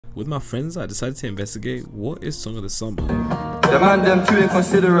With my friends, I decided to investigate what is Song of the Summer. The man them too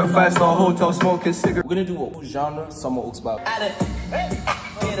inconsiderate, 5-star hotel smoking cigarette. We're gonna do what genre, summer Aux Battles.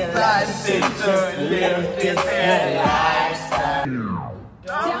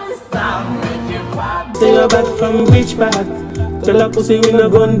 Stay your back from reach back. Tell a pussy we no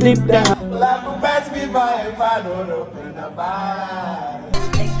gon' dip that. Like pass me by if I don't open the bar.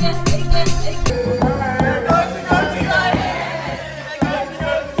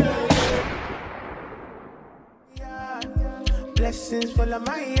 Blessings full of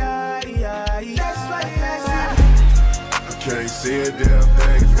my eye. That's why I can't see a damn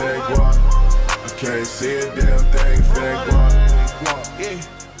thing fake walk. I can't see a damn thing fake walk.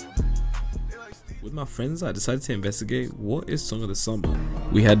 With my friends, I decided to investigate what is Song of the Summer.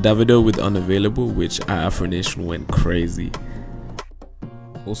 We had Davido with Unavailable, which at Afro Nation went crazy.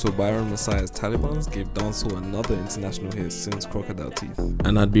 Also, Byron Messiah's Talibans gave dancehall another international hit since Crocodile Teeth.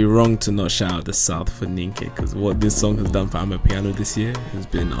 And I'd be wrong to not shout out the South for mnike, because what this song has done for Amapiano this year has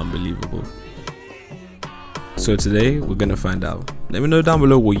been unbelievable. So today, we're gonna find out. Let me know down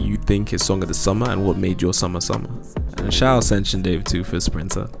below what you think is Song of the Summer and what made your summer summer. And shout out Senshin Dave too for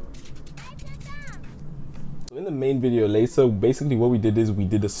Sprinter. In the main video later, basically what we did is we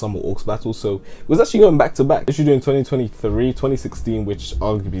did a summer Aux battle, so it was actually going back to back. Issued in 2023, 2016, which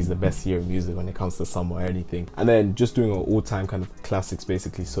arguably is the best year of music when it comes to summer or anything, and then just doing an all-time kind of classics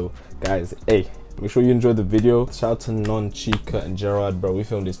basically. So guys, hey, make sure you enjoyed the video. Shout out to Non, Chika and Gerard, bro. We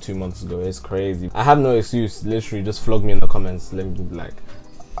filmed this 2 months ago. It's crazy. I have no excuse. Literally just flog me in the comments. Let me be like,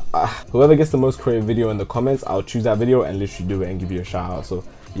 whoever gets the most creative video in the comments, I'll choose that video and literally do it and give you a shout out. So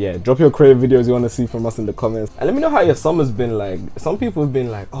yeah, drop your creative videos you want to see from us in the comments, and let me know how your summer's been. Like, some people have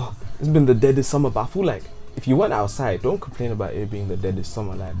been like, oh, it's been the deadest summer, but I feel like if you went outside, don't complain about it being the deadest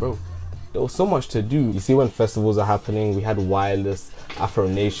summer. Like, bro, there was so much to do. You see, when festivals are happening, we had Wireless, Afro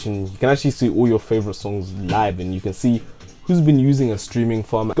Nation. You can actually see all your favorite songs live, and you can see who's been using a streaming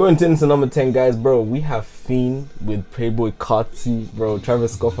format. Going into number 10, guys, bro, we have Fiend with Playboy Carti, bro.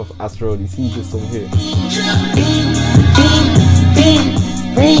 Travis Scott of Astro. You see this song here?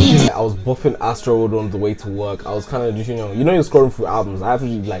 I was buffing Astro on the way to work. I was kind of just, you know, you're scrolling through albums. I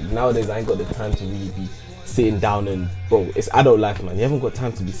actually, like, nowadays I ain't got the time to really be sitting down and, bro, it's adult life, man. You haven't got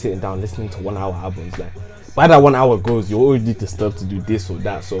time to be sitting down listening to 1 hour albums. Like, by that 1 hour goes, you're already disturbed to do this or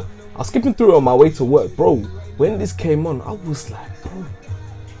that. So I was skipping through it on my way to work, bro. When this came on, I was like, bro,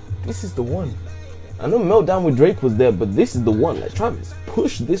 this is the one. I know Meltdown with Drake was there, but this is the one. Like, Travis,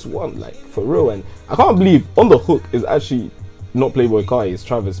 push this one, like, for real. And I can't believe On the Hook is actually not Playboy Carti, it's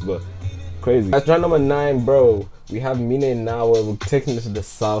Travis, but crazy. At track number 9, bro, we have mnike now. We're taking this to the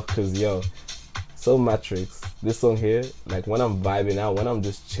south because, yo, so Matrix. This song here, like, when I'm vibing out, when I'm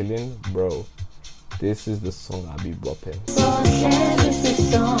just chilling, bro, this is the song I'll be bopping.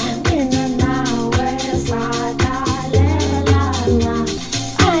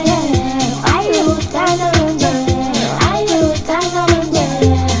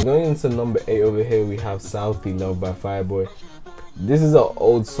 Going into number 8 over here, we have Southie Love by Fireboy. This is an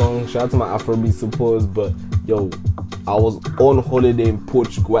old song. Shout out to my afrobeat supporters, but yo, I was on holiday in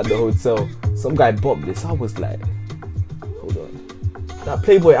Portugal at the hotel. Some guy bopped this. I was like, hold on. That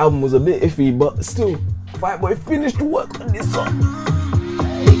Playboy album was a bit iffy, but still, Fireboy finished work on this song.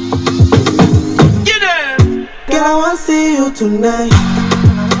 Get it! Girl, I want to see you tonight.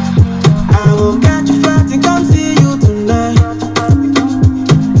 I will catch a flight and come see you tonight.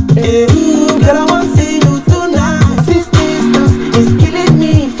 Hey, girl, I want to see you tonight. This distance is killing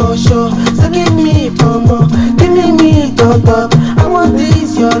me for sure. So give me promo, give me top. I want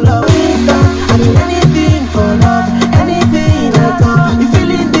this, your love. I do anything for love, anything at all. You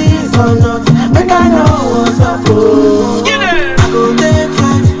feeling this or not? Make I know what's up, bro. I go take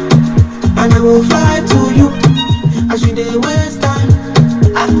flight, and I will fly to you. I should waste time.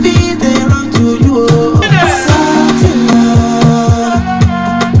 I feel they run to you.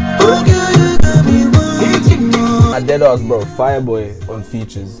 Dead ass, bro. Fireboy on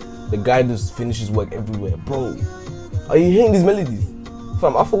features. The guy just finishes work everywhere, bro. Are you hearing these melodies?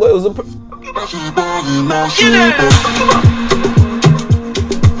 Fam, I forgot it was a.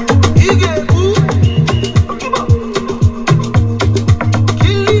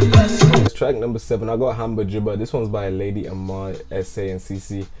 Track number 7, I got Hamba Jibba. This one's by Lady Amar, SA and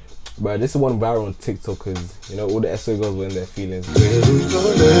CC. But this is one viral on TikTok because, you know, all the SA girls were in their feelings.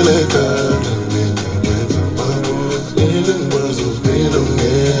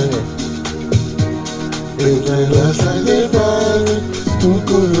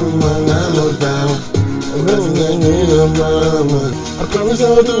 I promise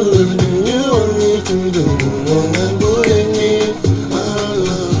I'll do everything you want me to do.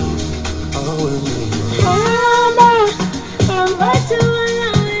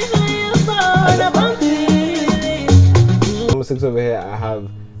 lyrics over here, I have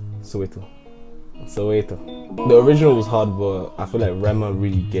Soweto. The original was hard, but I feel like Rema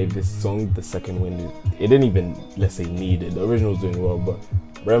really gave this song the second wind. It didn't even, let's say, need it. The original was doing well, but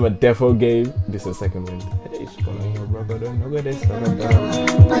Rema defo gave this a second wind. Hey,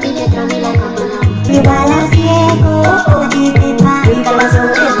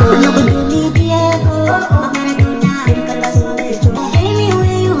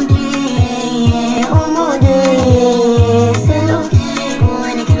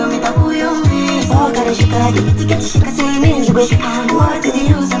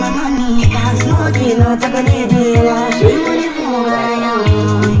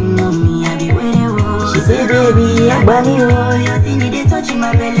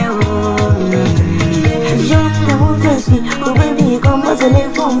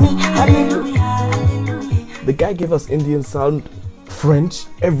 the guy gave us Indian sound, French,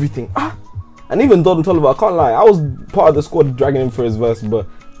 everything. And even Don Toliver, I can't lie, I was part of the squad dragging him for his verse, but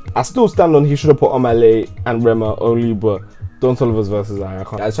I still stand on he should have put Omale and Rema only, but Don Toliver's verses I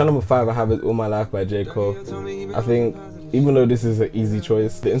can't. At number 5 I have it All My Life by J. Cole. I think even though this is an easy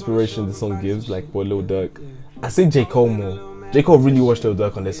choice, the inspiration the song gives, like for Lil Durk, I say J. Cole more. J. Cole really watched Lil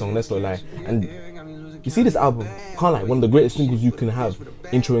Durk on this song, let's not lie. And you see this album, can't lie, one of the greatest singles you can have,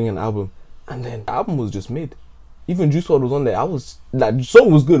 introing an album. And then the album was just made. Even Juice WRLD was on there. I was like, the song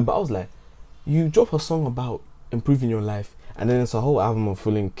was good, but I was like, you drop a song about improving your life, and then it's a whole album of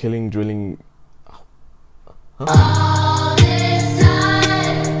killing, drilling. All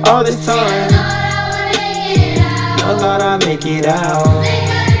this time, I thought I'd make it out.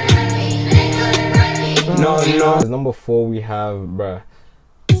 No. Number 4 we have, bruh.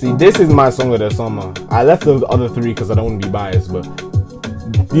 See, this is my song of the summer. I left the other 3 because I don't want to be biased, but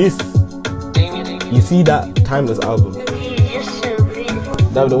this, you see that timeless album.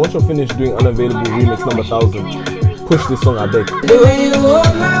 Davido, once you're finished doing Unavailable remix number 1000, push this song, I beg. The way you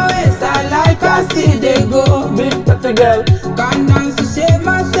hold my waist, I like I see they go. Big touchy girl. Can't dance to save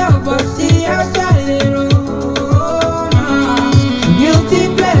myself, but see outside the room.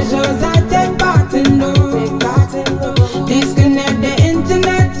 Guilty pleasures I take part in those. Disconnect the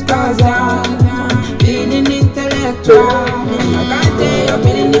internet, cause I'm feeling intellectual. I can't tell you're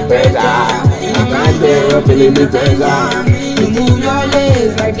feeling the pressure. I can't tell you're feeling the pressure. You move your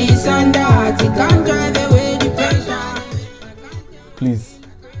legs like this and that. You can't drive away the pressure. Please,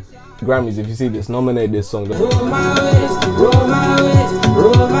 Grammys, if you see this, nominate this song. Roll my waist, roll my waist,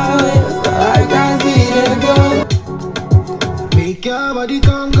 roll my waist. I can see it go. Make your body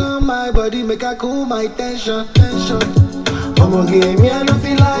come, my body make I cool my tension. I'ma give me I don't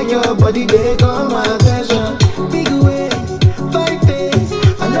feel like your body, they call my attention. Big ways, 5 days,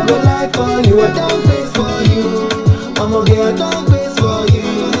 I never lie for you, I don't place for you. I'ma get a dog base for you.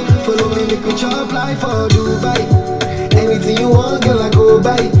 Follow me, make me chop life for Dubai. Anything you want, girl, I go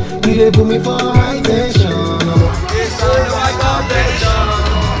buy. You dey put me for high tension. It's all my foundation.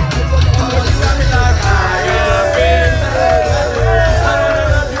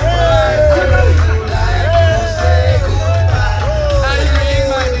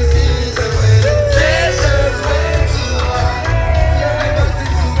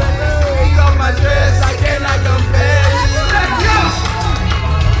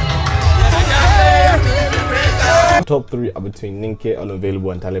 Top 3 are between mnike,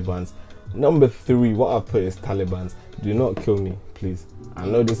 Unavailable, and Talibans. Number 3, what I've put is Talibans. Do not kill me, please. I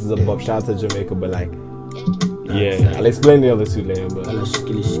know this is a bop, shout out to Jamaica, but like, yeah, I'll explain the other 2 later, but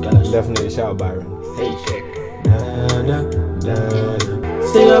definitely shout out Byron. Hey,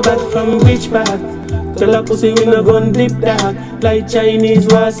 say you're back from which part? Tell a pussy we no gun dip dark. Like Chinese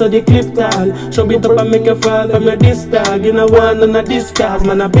war, so they clip tall. Show it up and make a fall from your disc dog. You know one on a discard,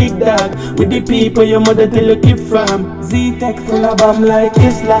 man a big dog. With the people your mother tell you keep from. Z-Tech full of bomb like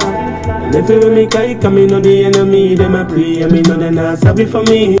Islam. And if you make I come in on the enemy, them a pray, I mean no they not sorry for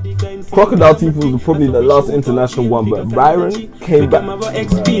me. Crocodile Teeth was probably the last international one, but Byron came back.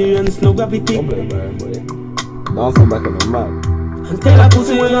 Experience, no gravity. Dancing back in the map. Tell a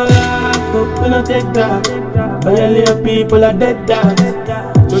pussy we no laugh, we no take that. Violate people are dead that.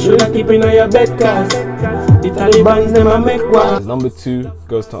 You shoulda keep in your bed cause the Talibans them a make war. Number 2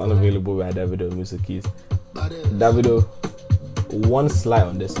 goes to Unavailable by Davido, Music Keys. Davido, one slide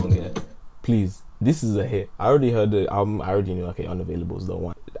on this song, yeah. Please, this is a hit. I already heard the album, I already knew, okay, Unavailable is the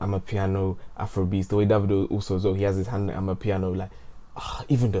one. I'm a piano, afrobeats, the way Davido also, so he has his hand, I'm a piano, like,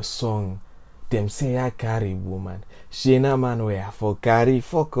 even the song. Them say I carry woman. She na man where I for carry.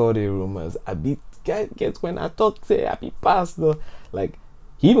 Fuck all the rumors. I be get when I talk say I be pastor. Like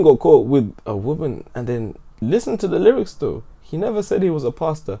he even got caught with a woman, and then listen to the lyrics though. He never said he was a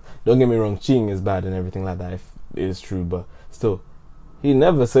pastor. Don't get me wrong, cheating is bad and everything like that. If it is true, but still, he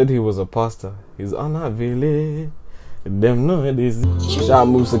never said he was a pastor. He's unavailable. Them know this. Shout out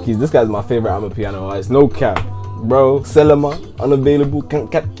Musa Keys. This guy's my favorite. I'm a piano artist. No cap, bro. Selema, unavailable.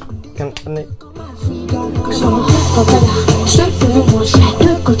 Can't.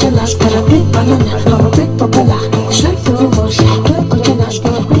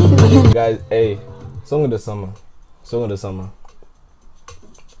 Guys, hey, song of the summer. Song of the summer.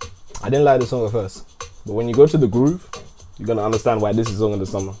 I didn't like the song at first, but when you go to the groove, you're gonna understand why this is song of the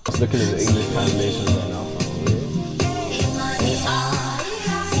summer. Just looking at the English translations right now.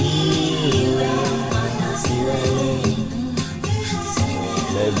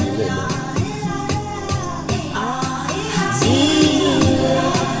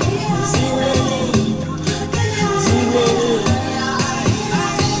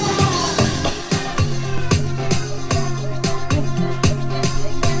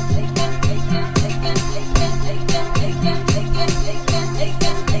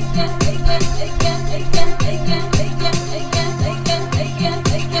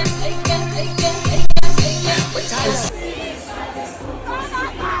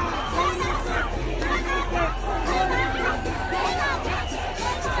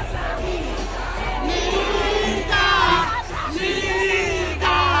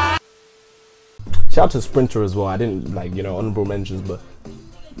 Shout out to Sprinter as well. I didn't like, you know, honorable mentions, but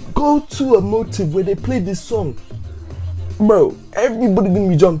go to a motive where they play this song, bro. Everybody gonna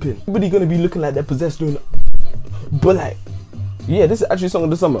be jumping. Everybody gonna be looking like they're possessed doing it. But like, yeah, this is actually song of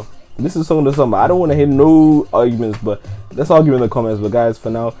the summer. This is song of the summer. I don't want to hear no arguments, but let's argue in the comments. But guys, for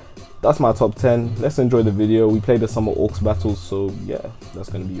now, that's my top 10. Let's enjoy the video. We played the summer Aux battles, so yeah, that's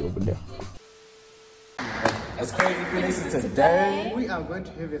gonna be over there. It's crazy if you listen today. We are going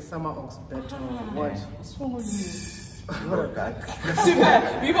to have a summer Aux battle. What? What's wrong with you? What a guy.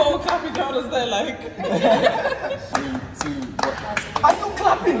 People all clapping down as they're like. 3, 2, 1. Are you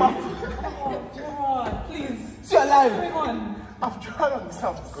clapping? Come on, please. See your life. Come on. I'm trying to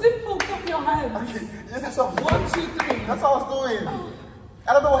myself. Simple, clap your hands. Okay, yes, that's what 1, 2, 3. that's what I was doing.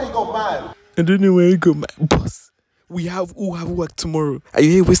 I don't know why he got mad. I don't know where you go, my boss. We all have work tomorrow. Are you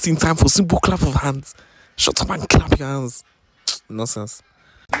here wasting time for simple clap of hands? Shut up and clap your hands. Nonsense.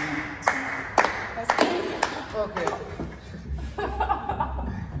 Okay.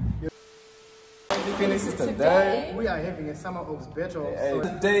 If you listen today. We are having a summer Aux battle.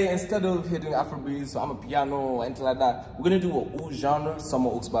 Today, instead of here doing afrobeats, so I'm a piano or anything like that, we're gonna do an all genre summer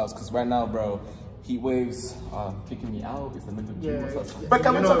Aux battles. Because right now, bro, heat waves kicking me out. It's the middle of June. Yeah. But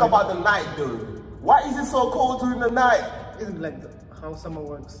can we talk about the night though? Why is it so cold during the night? Isn't it like how summer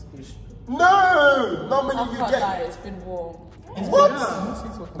works ish? No! Normally you get... It's been warm. What?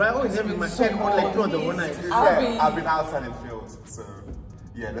 But I always have my fan on like throughout the whole night. I've been outside in fields, so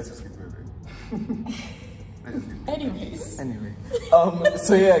yeah, let's just keep moving. Anyways. Anyway,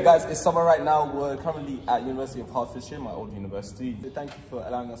 so yeah, guys, it's summer right now. We're currently at University of Hertfordshire, my old university. Thank you for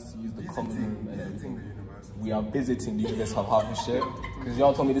allowing us to use the common room. Visiting the university. We are visiting the University of Hertfordshire because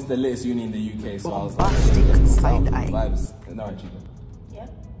y'all told me this is the latest uni in the UK, so I was like, side eye. vibes. No, actually.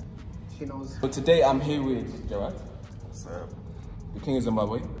 She knows. But today I'm here with Gerard, What's up? the King of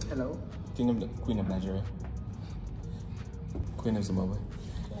Zimbabwe, Hello. Queen of Nigeria, Queen of Zimbabwe.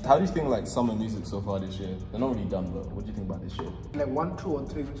 How do you think like summer music so far this year? They're not really done, but what do you think about this year? Like 1, 2, or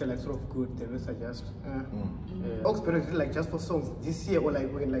 3 which are like sort of good. The rest are just. Aux battle is it like just for songs this year, or like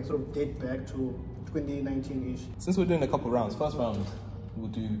we can like sort of date back to 2019-ish. Since we're doing a couple rounds, first round we'll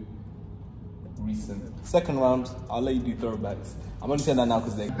do recent. Second round, I'll let you do throwbacks. I'm only saying that now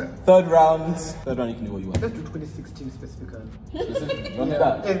because third round you can do what you want. Let's do 2016 specifically. Specifically, you want to do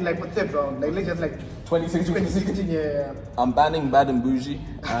that? And like for third round, like let's just like 2016. yeah. I'm banning Bad and Bougie,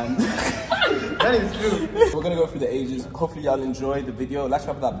 and That is true. we're gonna go through the ages. Hopefully y'all enjoy the video. Let's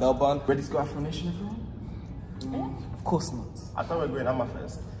wrap that bell button. Ready to go Afro Nation, everyone? Of course not. I thought we were going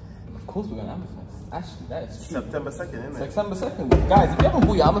Amafest. Of course we're going to Amafest. Actually, that is true. September 2nd, isn't it? September 2nd. Guys, if you haven't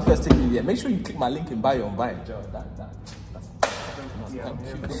bought your Amafest ticket yet, make sure you click my link in bio and buy it.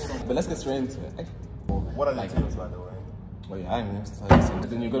 But let's get straight into it. What are the tickets, by the way? Well, yeah, I ain't going to tell you something.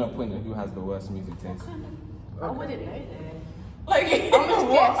 Then you're going to point at who has the worst music taste. I wouldn't know then. Like, I don't know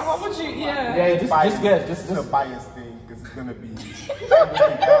what. How would you? Yeah. Yeah, just guess. It's a bias thing, because it's going to be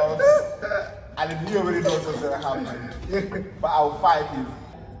everything else. And if you already know what's going to happen. But I'll fight you.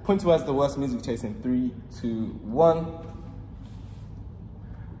 Point who has the worst music taste in 3, 2, 1.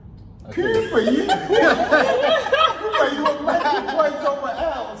 Okay. Good for you. But you were meant to point somewhere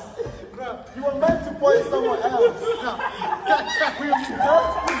else. Bro, you were meant to point somewhere else.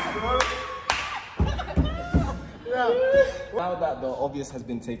 Now that the obvious has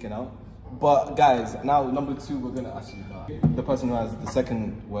been taken out, But guys, now number 2, we're gonna actually the person who has the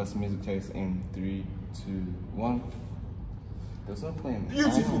second worst music taste in 3, 2, 1. There's no point.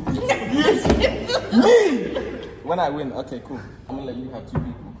 Beautiful. Me! When I win, okay, cool. I'm gonna let you have 2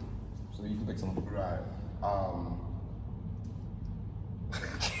 people. So you can pick someone. Right. I'm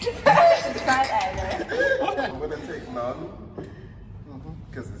gonna take none.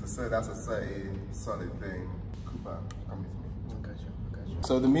 Because that's a solid thing. Cooper, come with me.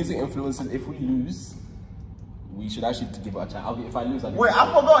 So the music influences, if we lose, we should actually give it a try. If I lose, I'll give Wait, it a I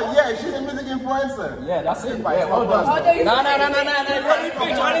forgot. Yeah, she's a music influencer. Yeah, that's it. But Yeah, it's not well done. personal. No.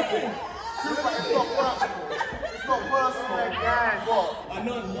 It's not personal. What? I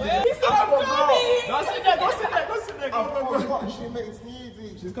know. Go sit there. She makes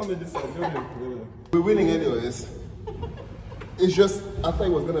music. She's coming this side. We're winning anyways. It's just, I thought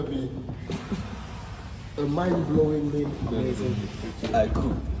it was gonna be a mind-blowingly amazing. Alright,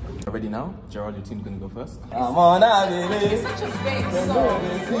 cool. Ready now? Gerald, your team's gonna go first. I'm on It's such a big song.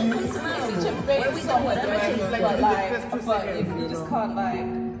 It's such a big song, but if you just can't like.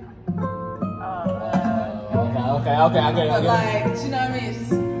 Okay. But like, do you know what I mean? It's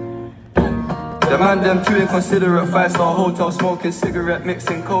just. The man them too inconsiderate, 5-star hotel smoking cigarette,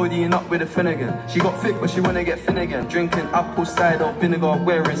 mixing codeine up with a Finnegan. She got thick but she wanna get thin again, drinking apple cider vinegar,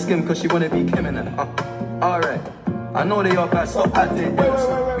 wearing skim cause she wanna be Kim in it. Alright, I know they are bad, stop acting.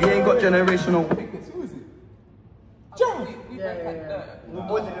 We ain't got generational. Who is it? Gerald! We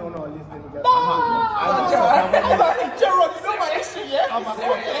both didn't know this thing together. Gerald, you know my issue, yeah? I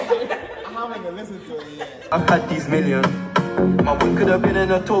haven't even listened to it yet. I've had these millions. My win could have been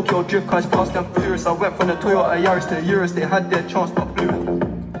in a Tokyo drift cars fast and furious. I went from the Toyota Yaris to Urus, they had their chance but blew it.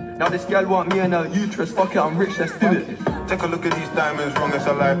 Now this gal want me and her uterus, fuck it, I'm rich, let's do it. Take a look at these diamonds, wrong as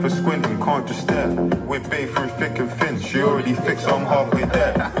a life for squinting, can't just stare. We're babe through thick and thin, she already fixed, so I'm halfway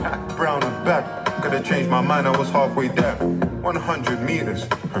there. Brown and black, could have changed my mind, I was halfway there. 100 meters,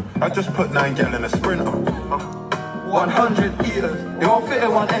 I just put 9 gal in a sprinter. 100 liters, it won't fit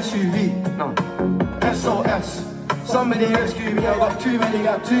in one SUV, no. SOS, somebody rescue me, I got too many,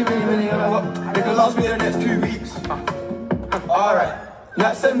 I got, they can last me the next 2 weeks. Alright,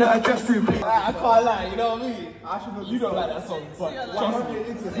 now send the address through, please. I can't lie, you know what I mean? You don't like that song, but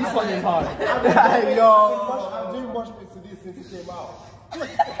this song is hard. I'm doing mosh pits to this since it came out.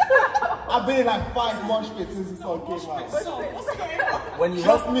 I've been in like 5 mosh pits since the song came out. When you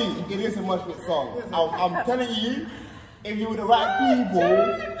Trust me, it is a mosh pit song. I'm telling you, if you were the right people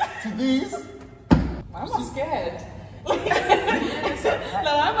to these, I'm not scared. No,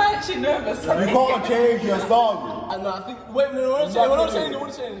 I'm actually nervous. you can't change your song. And I think, wait, we're not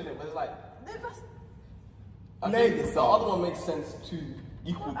changing it, but it's like, I think the other one makes sense to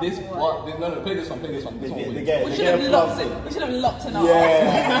equal this one. No, play this one. We should have locked it. We should have locked it up.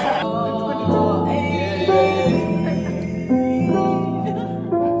 Yeah.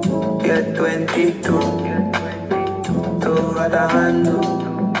 Get 22, to what I handle.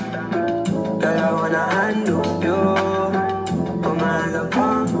 Girl, I wanna handle you. Put my hands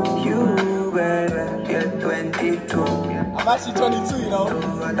upon you, baby. Get 22. I'm actually 22, you know. To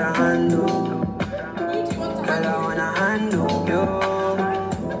what I handle. Girl, I wanna handle you.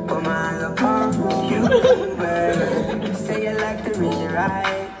 Put my hands upon you, baby. Say you like to read the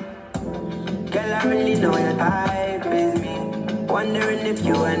right. Girl, I really know your type is me. Wondering if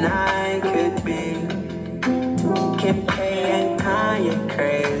you and I could be Kim K and Kanye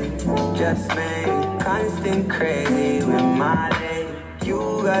crazy. Just made constant crazy with my lady.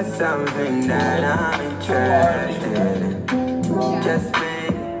 You got something that I'm interested in. Just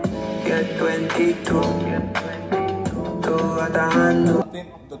made get 22 to what I handle. I think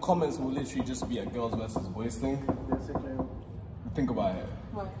the comments will literally just be a girls versus boys thing. Think about it.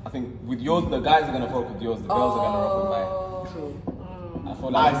 What? I think with yours, the guys are gonna fuck with yours, the girls are gonna rock with mine. True. I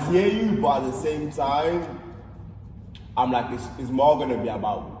feel like I hear you, but at the same time, I'm like, it's more gonna be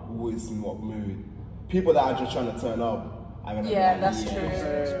about who is in what mood. People that are just trying to turn up are gonna be like, That's true.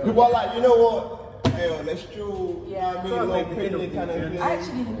 People are like, you know what? Hey, let's chill. Yeah. You know what I mean? Low opinion kind of thing. I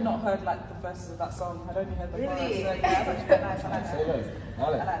actually have not heard like the verses of that song. I'd only heard the chorus. So, yeah, that's actually quite nice. I like that. I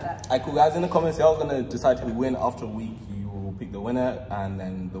like that. Alright, cool guys, in the comments, y'all gonna decide who win after a week. You will pick the winner, and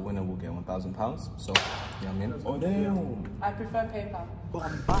then the winner will get £1,000. So, you know what I mean? Oh, damn. I prefer PayPal.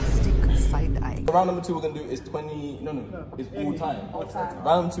 Bombastic side eye. Round number 2 we're gonna do is 20. No, it's all time. All time.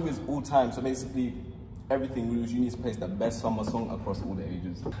 Round number 2 is all time. So basically, everything we lose, you need to place the best summer song across all the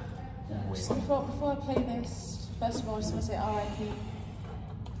ages. So before I play this, first of all, I just want to say R.I.P.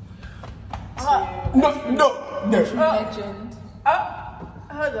 No. Legend.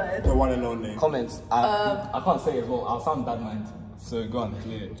 Hold on. The one and only. Comments. I can't say it as well. I'll sound bad mind. So go on,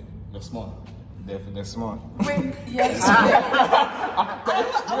 clear it. You're smart. Therefore, they're smart. Wait, yes.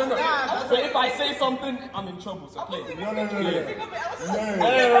 So if I say something, I'm in trouble. So play. No,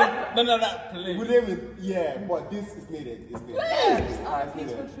 Play. William, yeah, but this is needed. It's needed.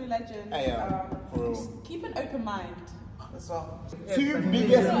 He's a true legend. Keep an open mind. That's all. Two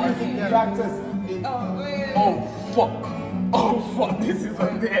biggest music directors in. Oh fuck! This is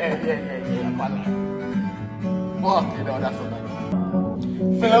on there. Yeah. Fuck, you know that's what I mean.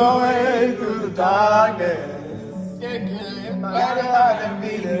 Fell away through the darkness. Better than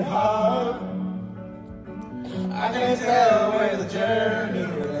beating heart. I can't tell where the journey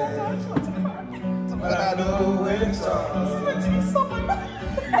ends, but I know where it starts.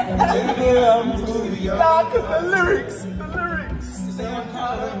 I'm too young. Nah, cause the lyrics. Say I'm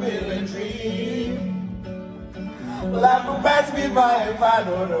caught up in a dream. Life will pass me by if I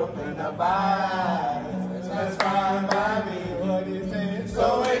don't open up my eyes. That's fine by me. What is it?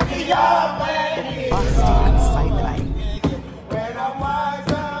 So wake me up when it's side eye. when I'm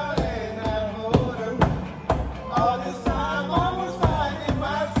wise out and I'm older. All this time I was finding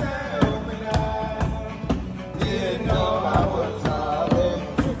myself and I didn't know I was falling.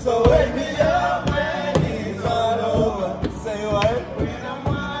 So wake me up when it's all over. Say what? When I'm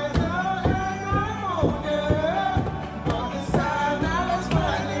wise out and I'm older. All this time I was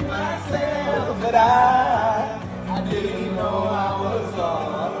finding myself but I didn't know I was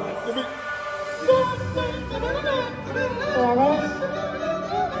lost.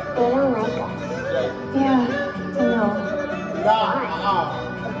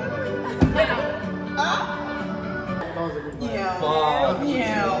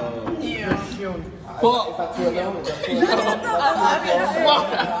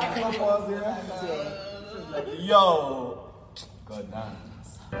 Yo, God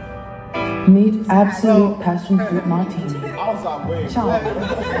damn. Meet Absolute Passion Fruit Martini. Charmed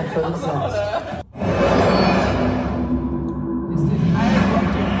and fully obsessed.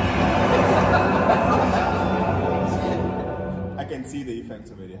 I can see the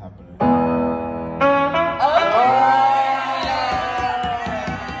effects already happening.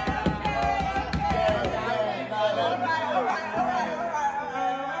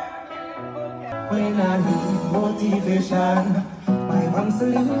 When I need motivation, my one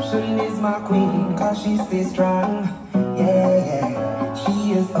solution is my queen, cause she stays strong. Yeah.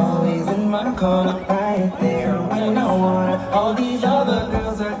 She is always in my corner, right there when I want her. All these other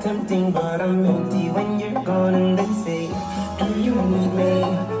girls are tempting, but I'm empty when you're gone. And they say, do you need me?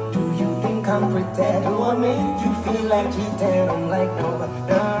 Do you think I'm pretend? Do I make you feel like cheating? I'm like, no,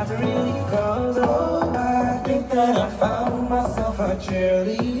 not really, cause oh, I think that I found myself a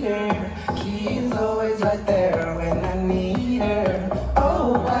cheerleader. She's always right there when I need her.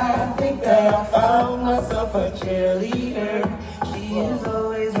 Oh, I think that I found myself a cheerleader. She is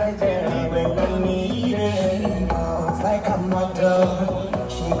always right there when I need her. She walks like a model.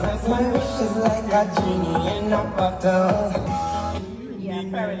 She grants my wishes like a genie in a bottle. Yeah,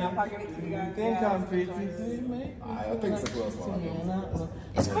 fair enough. I'll give it to you guys. Think I'm pretty too, mate? I think it's a close one.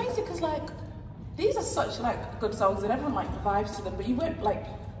 It's crazy because like these are such like good songs and everyone like vibes to them, but you won't like.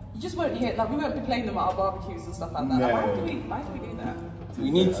 You just won't hear, like we won't be playing them at our barbecues and stuff like that. No. Like, why do we do that? We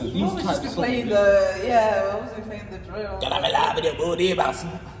need to. These We'll types just be of playing songs. we'll also be playing the drill. I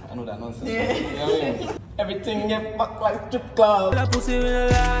know that nonsense. Yeah. You know what I mean? Everything get fucked like strip club. La pussy when I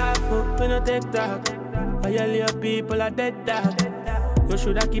laugh up, when I take that. All your people are dead that. You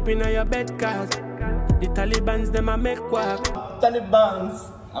shoulda keep in your bed cause the Talibans them a make quack. Talibans.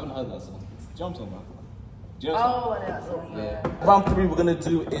 I haven't heard that song. It's a jump song, man. Do you know I know that song. Yeah. Round 3 we're gonna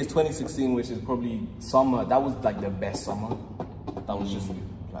do is 2016, which is probably summer. That was like the best summer. That was just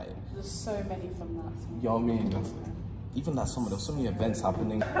like. There's so many from that song. You know what I mean? Even that summer, there's so many events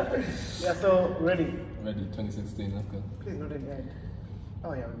happening. Yeah, so ready. Ready, 2016, let's go. Please not in bed.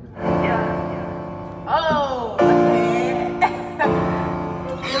 Oh yeah. Oh, okay.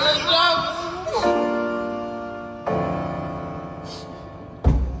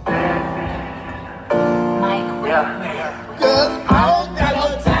 Cause I don't got no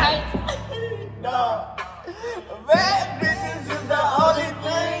time. No. Bad bitches is the only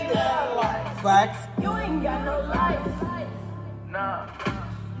thing that I like. Facts. You ain't got no life. Nah.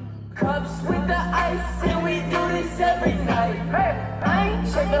 Cups with the ice, and we do this every night. I ain't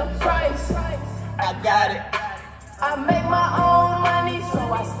check the price. I got it. I make my own money, so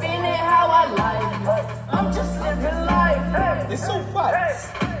I spend it how I like. I'm just living life. It's so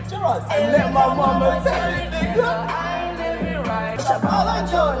fast. Gerard, And let my mama tell it, nigga. I ain't living right. All I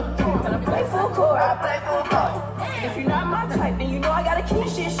Jordan. And I play full court. I play full court. And if you're not my type, then you know I gotta keep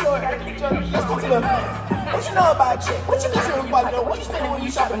shit short. Let's go to the you know about chick? What you consider about though? What you spending when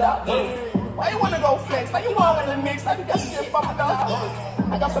you shopping out? Why you wanna go flex? Why you want to mix? Like you got shit bumping out.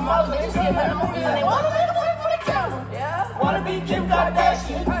 I got some models that just get better movies and they wanna make a flip for the camera. Yeah. Wanna be Kim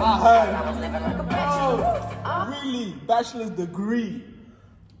Kardashian. I heard. I was living like a bachelor. Really? Bachelor's degree.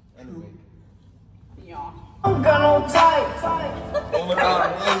 Anyway. Yeah. I'm gonna tight. Oh my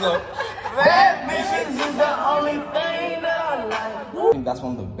god, there you go. Bad bitches is the only thing that I like. I think that's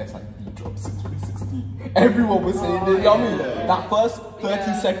one of the best like beat drops in 2016. Everyone was saying it, you know what I mean? That first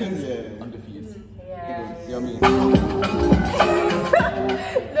 30 seconds, undefeated. Yeah. You know what I mean?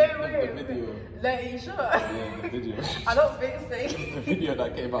 No way. The video. Like, you sure? Yeah, the video. I don't think so. The video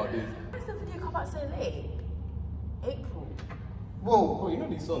that came out this. Why does the video come out so late? April. Whoa, bro, you know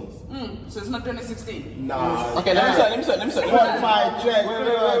these songs? So it's not 2016? Nah. Okay, let me search. What my check?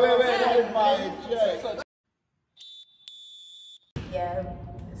 Wait. My check. Yeah,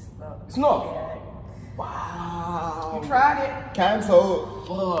 it's not. It's not? Yeah. Wow. You tried it. Cancel.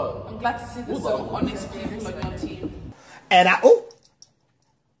 Fuck. I'm glad to see the song honest for everybody on team. And I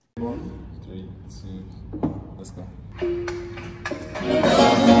 1, 3, 2, 1, let's go.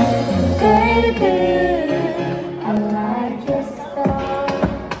 Baby, I like your style.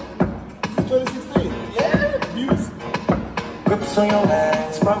 2016. Yeah, views. Grips on your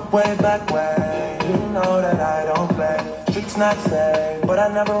hands, front way, back way. You know that I don't play. Streets not safe, but I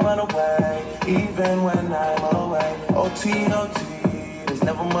never run away, even when I'm away. OT, there's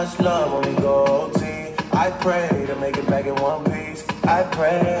never much love when we go OT. I pray to make it back in one piece. I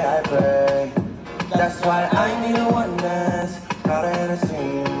pray. That's why I need a one dance. Got a Hennessy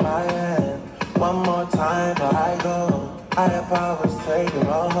in my hand. One more time before I go. Higher powers taking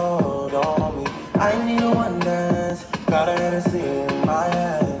a hold on me. I need a one dance. Got a Hennessy in my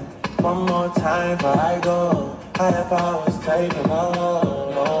hand. One more time before I go. Higher powers taking a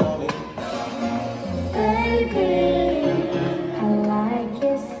hold on me. Baby, I like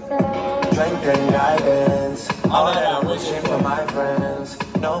your style. Drinking guidance. All that I'm wishing for my friends.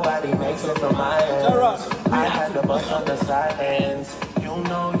 Nobody makes it from my ends. I had to bust on the silence. You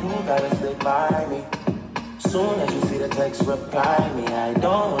know you gotta stick by me. Soon as you see the text, reply me. I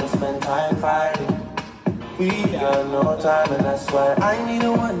don't wanna spend time fighting. We got no time, and that's why I need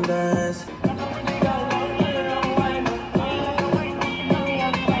a one dance.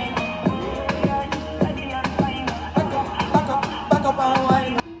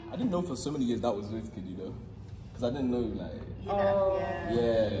 I didn't know for so many years that was with Kid, you know? Because I didn't know, like...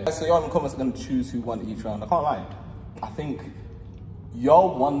 Yeah. So y'all in the comments are going to choose who won each round. I can't lie. I think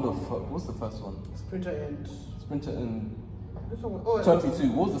y'all won the... What's the first one? Sprinter and... This one was...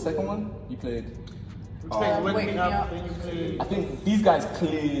 22. What was the second one? You played... Wake Me Up. I think these guys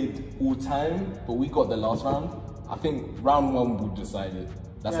cleared all time, but we got the last round. I think round 1 would decide it.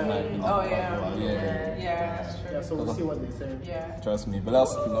 That's my opinion. Oh, yeah, that's true. Yeah, so we'll see what they say. Yeah. Trust me. But let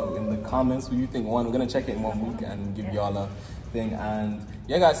us know in the comments who you think won. We're going to check it in 1 week and give y'all a thing. And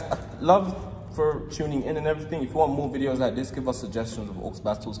yeah, guys, love for tuning in and everything. If you want more videos like this, give us suggestions of Aux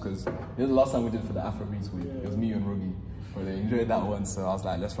Battles, because this is the last time we did for the afrobeats week. It was me and Ruby. But they enjoyed that one, so I was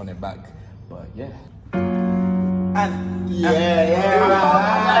like, let's run it back. But yeah. And I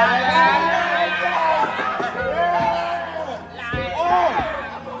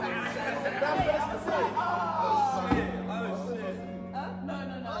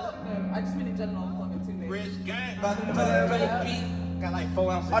just mean in general for the 2 days. got like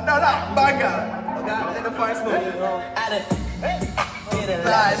 4 ounces. Oh, no, my God. God, in the fire smoke. At it.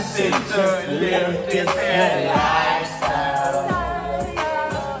 Life to live this lifestyle.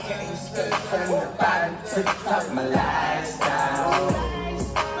 Can't stay from the bottom to the top of my lifestyle.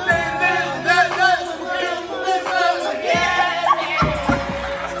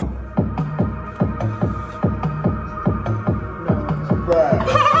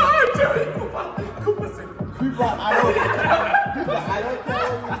 I don't care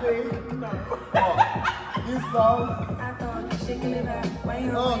what you think. This song.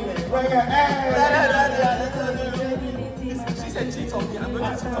 Okay, bring your ass. She said she told me I'm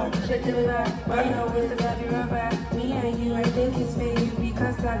going to talk. Shaking it up, why you always the love you rubber? Me and you, I think it's fair. You be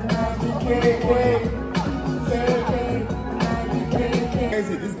constant,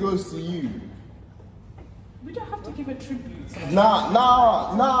 Casey, this goes to you. We don't have to give a tribute. Nah,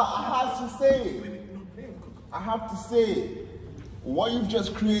 I have to say, what you've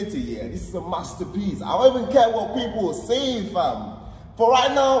just created here, this is a masterpiece. I don't even care what people will say, fam. For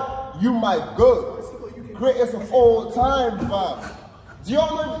right now, you my good. Greatest of all time, fam. Do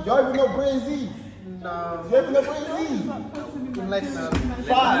y'all even know Brazy? No. Do you even know Brazy? Like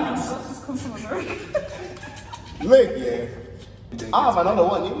Look, yeah. I have another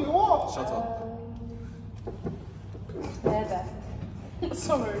one. You want? Shut up. There.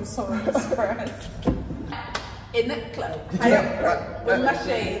 Sorry, express. In the club, with my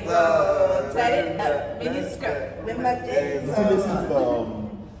shades on, tied it up, mini skirt, with my shades on. This is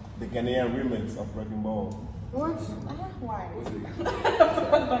the Ghanaian remix of Wrecking Ball. What? Why?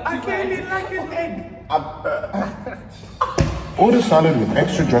 I can't eat like an egg. Order salad with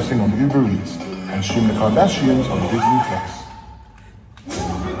extra dressing on Uber Eats and stream the Kardashians on Disney Plus.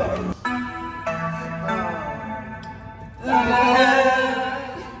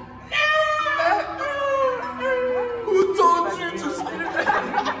 Who told you to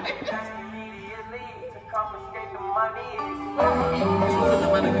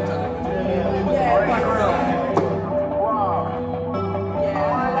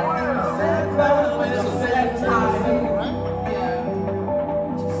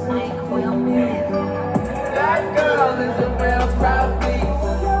That girl is a real proud piece.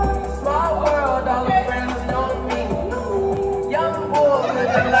 Small world, all her friends know me. Young boy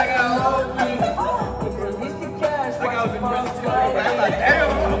living like a whole piece. Release the cash, watch the boss slide. Bad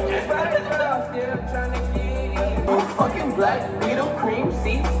girl still trying to get in. Fucking black beetle, cream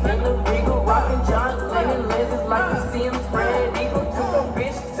seats, in the regal, rockin' John Lennon lenses like to see him spread eagle. Took a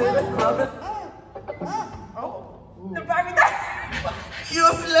bitch to the club. The baby that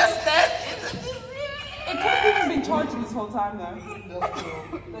useless that. It could have even been charging this whole time though.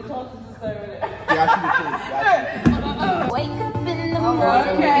 The charge is just there with it. Wake up in the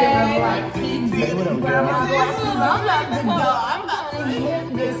morning, like TV. I'm at the door, I'm about to hit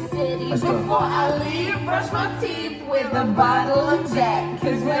this city. Before I leave, brush my teeth with a bottle of Jack.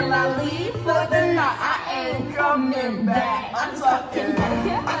 Cause when I leave for the night, I ain't coming back. I'm talking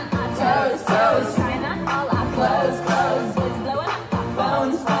pedicure on my toes, trying on all our clothes, boys blowing up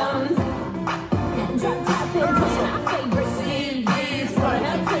our phones. And drop top and pushing our favorite CDs, running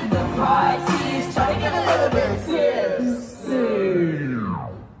up to the parties, trying to get a little bit tipsy.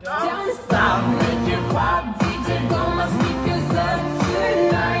 Don't stop, make your pop, DJ, blow my speakers up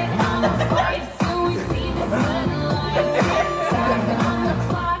tonight. I'ma fight till we see the sunlight. Time on the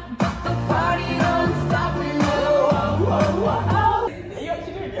clock, but the party don't stop. No, You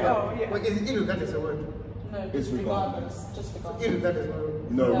actually did it? Oh, yeah. Wait, is it irregardless or what? No, It's regardless. Just regardless. Irregardless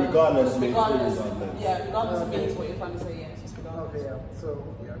or No, regardless means regardless. irregardless. Yeah, regardless means what you're trying to say, yeah, it's just regardless. Okay, yeah. So,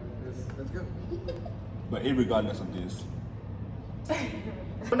 yeah, let's go. But irregardless of this.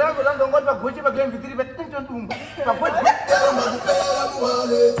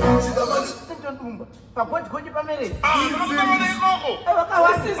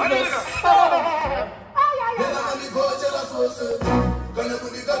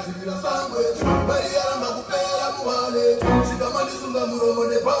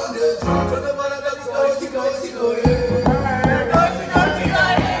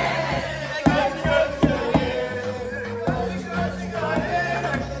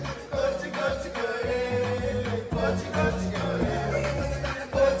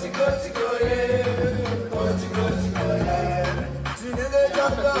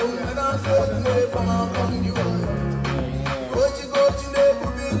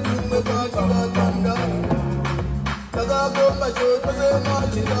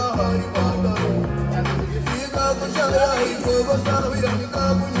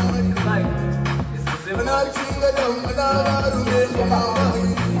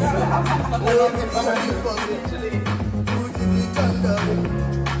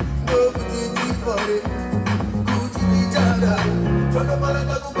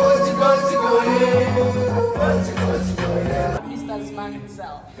 Mr. Man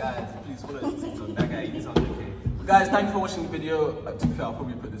himself. Guys, please follow his TikTok. That guy is 100K. But guys, thank you for watching the video. To be fair, I'll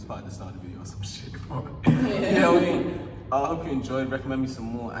probably put this part at the start of the video or some shit. You know what I mean? I hope you enjoyed. Recommend me some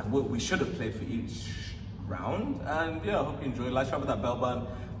more and what we should have played for each round. And yeah, I hope you enjoyed. Like, try with that bell button.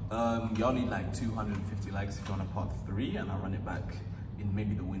 Y'all need like 250 likes if you want a part 3, and I'll run it back in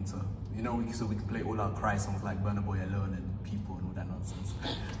maybe the winter. You know, so we can play all our cry songs like Burna Boy Alone and People and all that nonsense.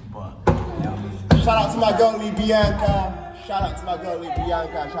 But yeah, shout out to my girl Lee Bianca. Shout out to my girl Lee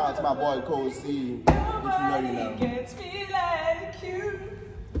Bianca. Shout out to my boy Cole C. If you know, you know. Gets me like you.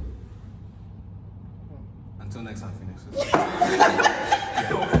 until next time, Phoenix. We're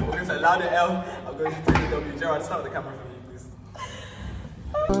going to allow the L. I'm going to take the W. Gerard, start with the camera for me, please.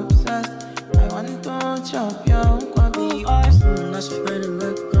 Obsessed, I want to chop your quality eyes. Not afraid to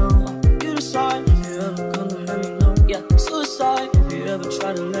let go. You decide if you ever come to let me know. Yeah, suicide if you ever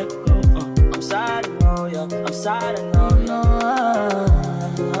try to let go. I'm sad, oh yeah, I'm sad.